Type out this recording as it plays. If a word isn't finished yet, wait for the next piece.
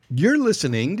You're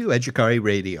listening to Educari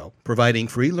Radio, providing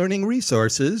free learning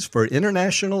resources for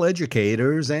international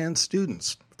educators and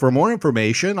students. For more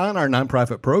information on our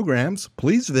nonprofit programs,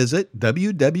 please visit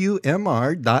wwmr.us.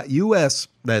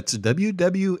 That's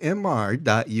wwmr.us.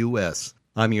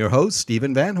 I'm your host,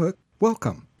 Stephen Van Hook.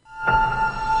 Welcome.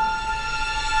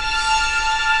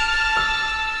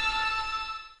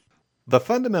 The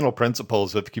fundamental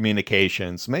principles of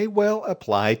communications may well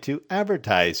apply to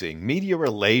advertising, media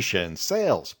relations,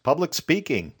 sales, public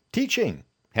speaking, teaching,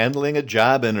 handling a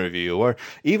job interview, or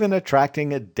even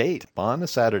attracting a date on a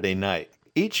Saturday night.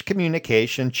 Each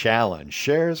communication challenge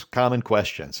shares common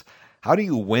questions. How do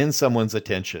you win someone's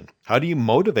attention? How do you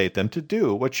motivate them to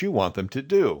do what you want them to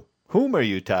do? Whom are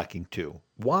you talking to?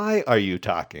 Why are you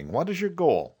talking? What is your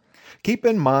goal? Keep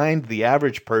in mind the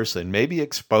average person may be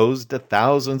exposed to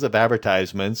thousands of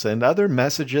advertisements and other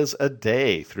messages a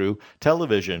day through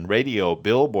television, radio,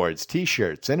 billboards,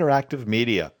 t-shirts, interactive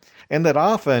media, and that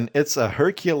often it's a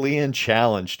Herculean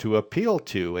challenge to appeal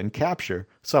to and capture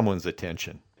someone's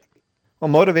attention. Well,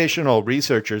 motivational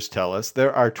researchers tell us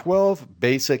there are 12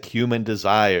 basic human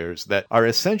desires that are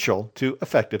essential to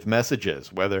effective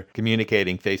messages, whether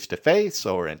communicating face-to-face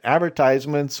or in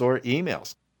advertisements or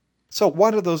emails. So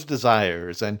what are those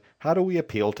desires and how do we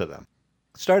appeal to them?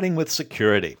 Starting with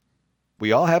security.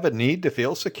 We all have a need to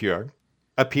feel secure.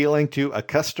 Appealing to a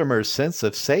customer's sense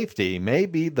of safety may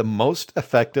be the most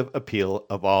effective appeal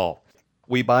of all.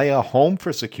 We buy a home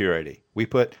for security. We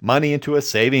put money into a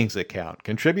savings account,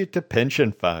 contribute to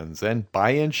pension funds, and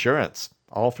buy insurance,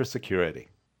 all for security.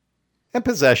 And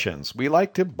possessions. We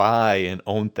like to buy and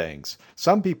own things.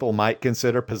 Some people might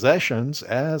consider possessions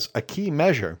as a key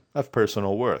measure of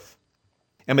personal worth.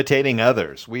 Imitating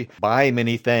others. We buy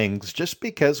many things just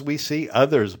because we see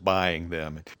others buying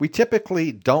them. We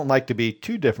typically don't like to be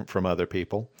too different from other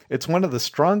people. It's one of the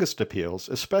strongest appeals,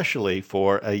 especially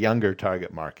for a younger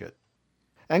target market.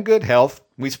 And good health.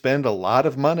 We spend a lot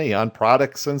of money on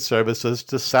products and services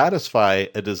to satisfy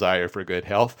a desire for good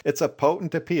health. It's a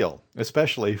potent appeal,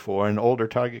 especially for an older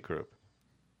target group.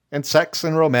 And sex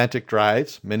and romantic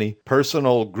drives, many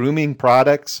personal grooming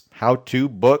products, how-to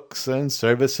books, and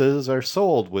services are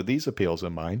sold with these appeals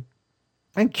in mind.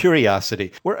 And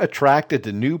curiosity. We're attracted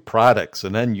to new products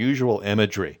and unusual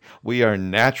imagery. We are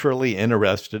naturally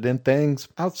interested in things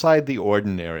outside the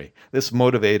ordinary. This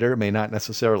motivator may not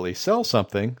necessarily sell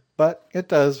something, but it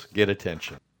does get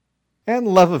attention. And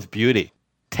love of beauty.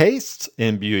 Tastes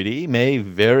in beauty may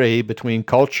vary between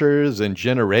cultures and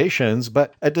generations,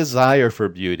 but a desire for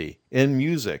beauty in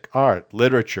music, art,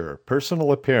 literature,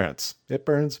 personal appearance, it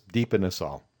burns deep in us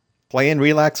all. Play and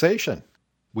relaxation.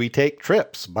 We take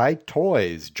trips, buy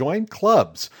toys, join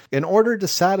clubs in order to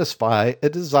satisfy a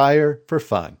desire for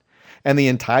fun. And the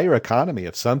entire economy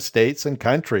of some states and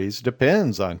countries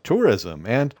depends on tourism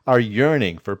and our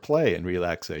yearning for play and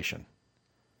relaxation.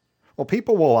 Well,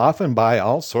 people will often buy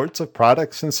all sorts of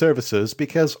products and services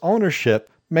because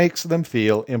ownership makes them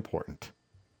feel important.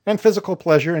 And physical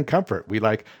pleasure and comfort. We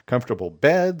like comfortable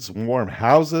beds, warm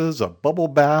houses, a bubble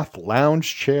bath,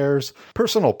 lounge chairs,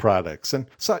 personal products, and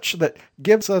such that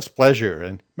gives us pleasure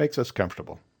and makes us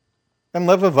comfortable. And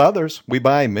love of others. We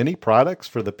buy many products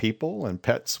for the people and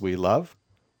pets we love.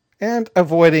 And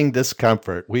avoiding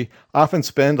discomfort. We often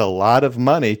spend a lot of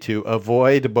money to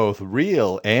avoid both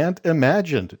real and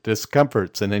imagined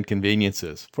discomforts and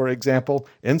inconveniences. For example,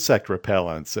 insect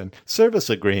repellents and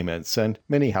service agreements and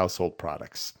many household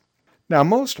products. Now,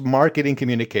 most marketing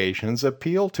communications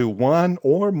appeal to one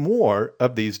or more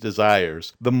of these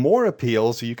desires. The more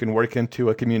appeals you can work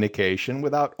into a communication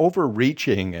without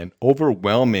overreaching and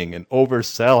overwhelming and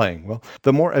overselling, well,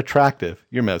 the more attractive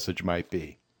your message might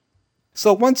be.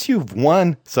 So once you've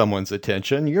won someone's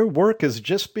attention, your work has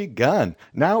just begun.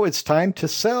 Now it's time to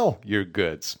sell your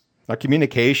goods. Our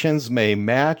communications may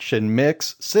match and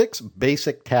mix 6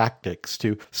 basic tactics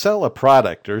to sell a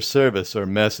product or service or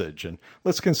message, and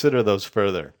let's consider those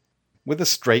further. With a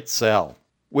straight sell,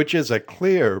 which is a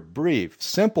clear, brief,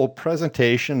 simple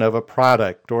presentation of a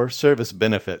product or service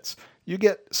benefits. You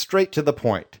get straight to the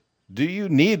point. Do you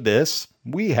need this?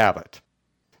 We have it.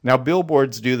 Now,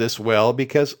 billboards do this well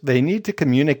because they need to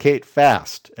communicate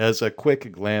fast as a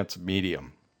quick glance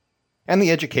medium. And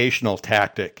the educational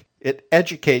tactic. It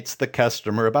educates the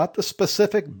customer about the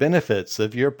specific benefits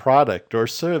of your product or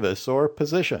service or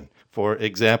position. For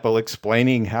example,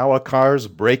 explaining how a car's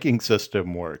braking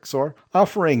system works or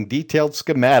offering detailed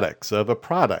schematics of a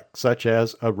product such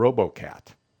as a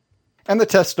RoboCat. And the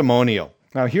testimonial.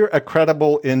 Now here, a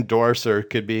credible endorser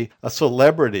could be a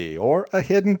celebrity or a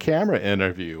hidden camera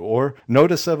interview or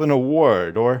notice of an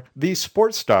award or these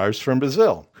sports stars from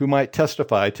Brazil who might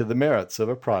testify to the merits of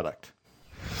a product.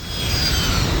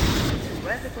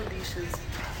 weather conditions,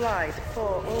 flight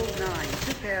 409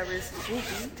 to Paris will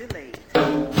be delayed.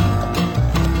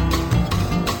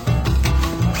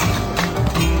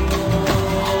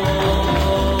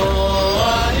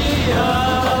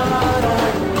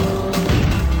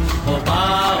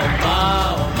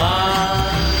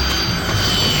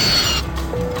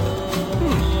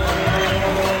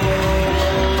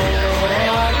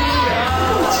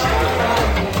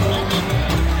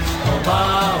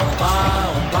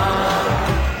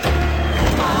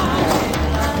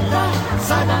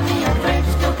 Sai da minha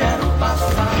frente que eu quero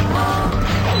passar,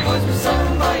 pois o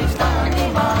samba está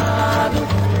animado.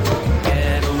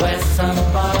 Quero é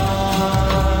sambar,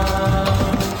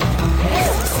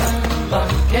 esse samba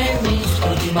que é misto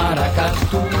de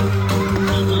maracatu.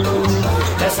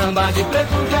 É samba de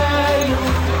preto velho,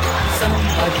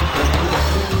 samba de preto velho.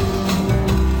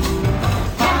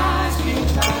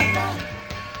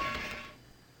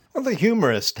 Well, the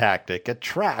humorous tactic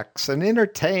attracts and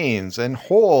entertains and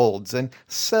holds and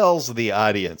sells the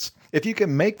audience. If you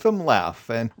can make them laugh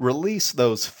and release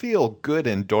those feel-good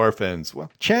endorphins, well,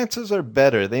 chances are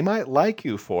better they might like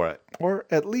you for it, or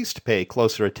at least pay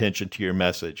closer attention to your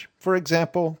message. For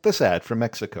example, this ad from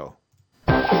Mexico.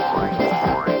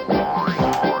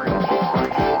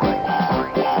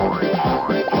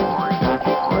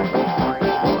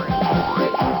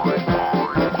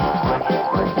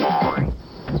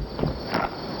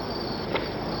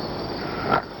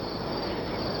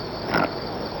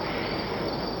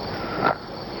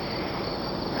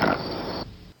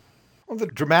 Well, the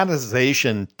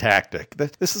dramatization tactic.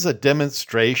 This is a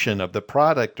demonstration of the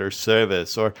product or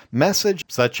service or message,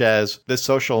 such as this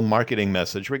social marketing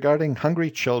message regarding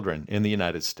hungry children in the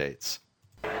United States.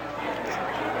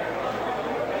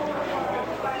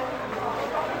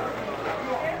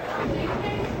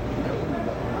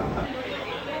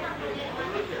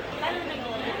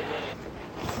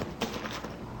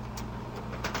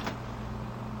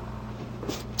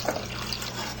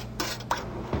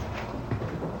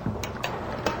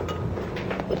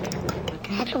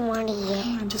 I don't want to eat.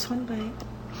 Come on, just one bite.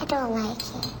 I don't like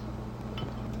it.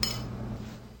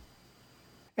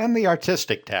 And the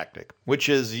artistic tactic, which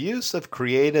is use of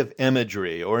creative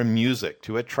imagery or music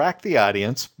to attract the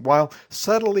audience while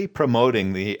subtly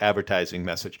promoting the advertising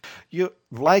message. You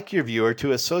like your viewer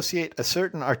to associate a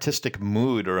certain artistic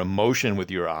mood or emotion with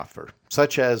your offer,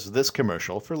 such as this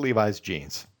commercial for Levi's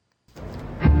jeans.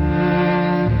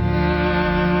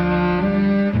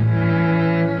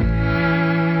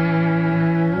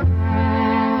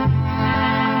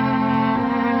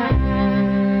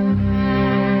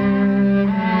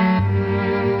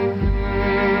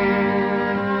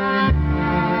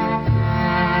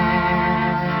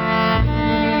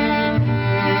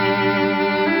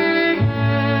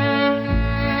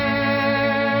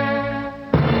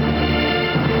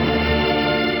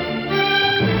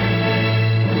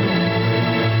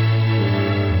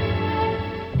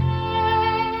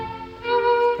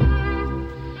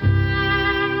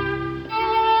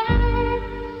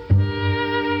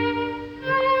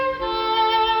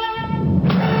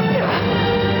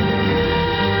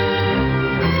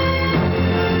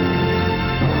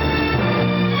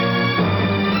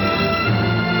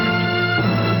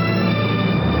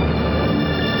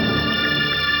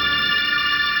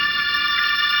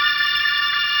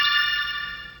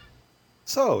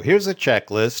 So here's a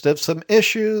checklist of some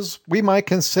issues we might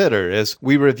consider as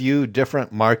we review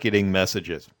different marketing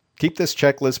messages. Keep this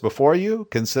checklist before you.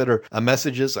 Consider a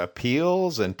message's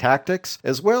appeals and tactics,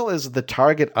 as well as the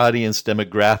target audience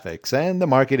demographics and the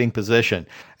marketing position.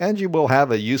 And you will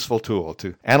have a useful tool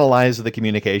to analyze the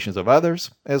communications of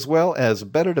others, as well as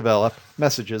better develop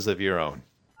messages of your own.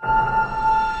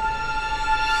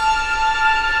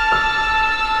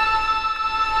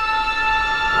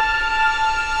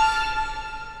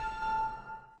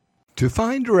 To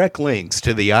find direct links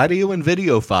to the audio and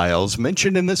video files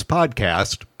mentioned in this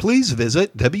podcast, please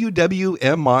visit wwmr.us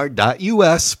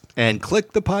and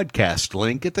click the podcast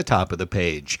link at the top of the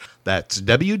page. That's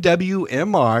wwmr.us.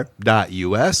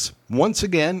 Once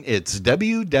again, it's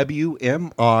wwmr.us.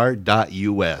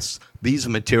 These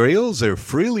materials are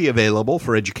freely available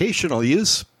for educational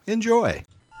use. Enjoy.